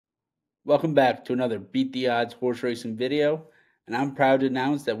Welcome back to another Beat the Odds horse racing video, and I'm proud to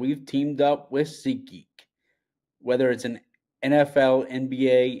announce that we've teamed up with SeatGeek. Whether it's an NFL,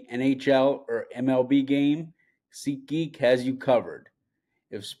 NBA, NHL, or MLB game, SeatGeek has you covered.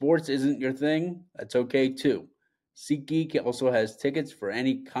 If sports isn't your thing, that's okay too. SeatGeek also has tickets for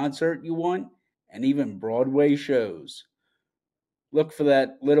any concert you want and even Broadway shows. Look for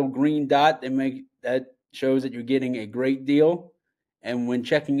that little green dot that shows that you're getting a great deal. And when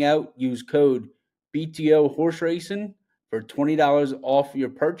checking out, use code BTO Horse Racing for $20 off your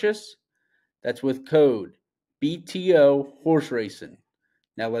purchase. That's with code BTO Horse Racing.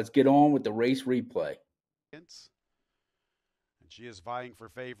 Now let's get on with the race replay. And she is vying for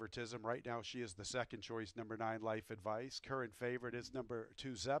favoritism. Right now, she is the second choice, number 9, Life Advice. Current favorite is number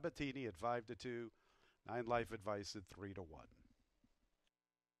 2, Zabatini at 5-2. 9, Life Advice at 3-1.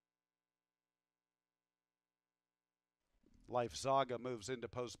 Life Saga moves into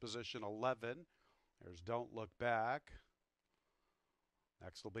post position 11. There's Don't Look Back.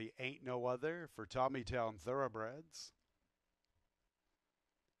 Next will be Ain't No Other for Tommytown Thoroughbreds.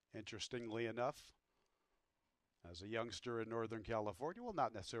 Interestingly enough, as a youngster in Northern California, well,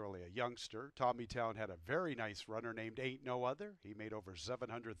 not necessarily a youngster, Tommytown had a very nice runner named Ain't No Other. He made over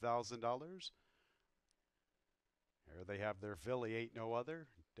 $700,000. There they have their filly, Ain't No Other,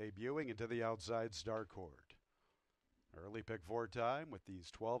 debuting into the outside star court. Early pick 4 time with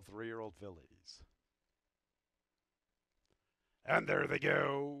these 12 3-year-old fillies. And there they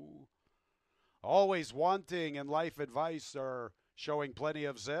go. Always Wanting and Life Advice are showing plenty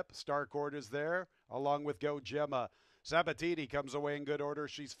of zip. Starcourt is there, along with Go Gemma. Sabatini comes away in good order.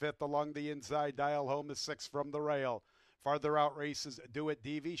 She's 5th along the inside. Dial Home is 6th from the rail. Farther out races Do It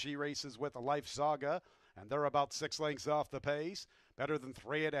Divi. She races with a Life Saga, and they're about 6 lengths off the pace. Better than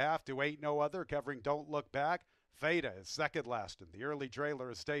 3.5 to Ain't No Other, covering Don't Look Back. Feta is second last, and the early trailer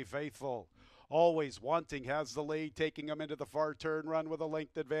is Stay Faithful. Always Wanting has the lead, taking him into the far turn run with a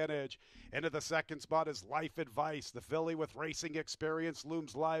length advantage. Into the second spot is Life Advice. The filly with racing experience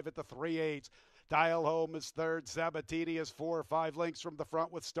looms live at the 3/8. Dial Home is third. Sabatini is 4 or 5 lengths from the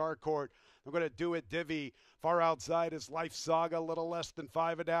front with Starcourt. I'm going to Do It Divi. Far outside is Life Saga, a little less than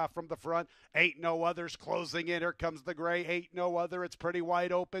 5.5 from the front. Ain't No Others closing in. Here comes the gray. Ain't No Other. It's pretty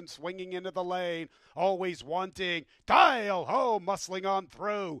wide open, swinging into the lane. Always Wanting. Dial Home muscling on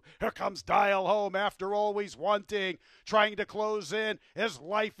through. Here comes Dial Home after Always Wanting. Trying to close in is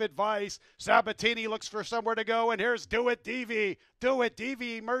Life Advice. Sabatini looks for somewhere to go, and here's Do It Divi. Do It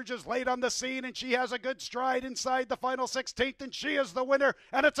Divi emerges late on the scene, and she has a good stride inside the final 16th, and she is the winner,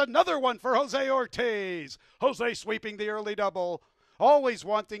 and it's another one for Jose Ortiz. Jose sweeping the early double. Always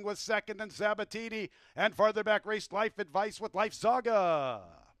Wanting was second, and Sabatini, and farther back raced Life Advice with Life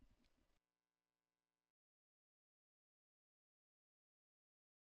Saga.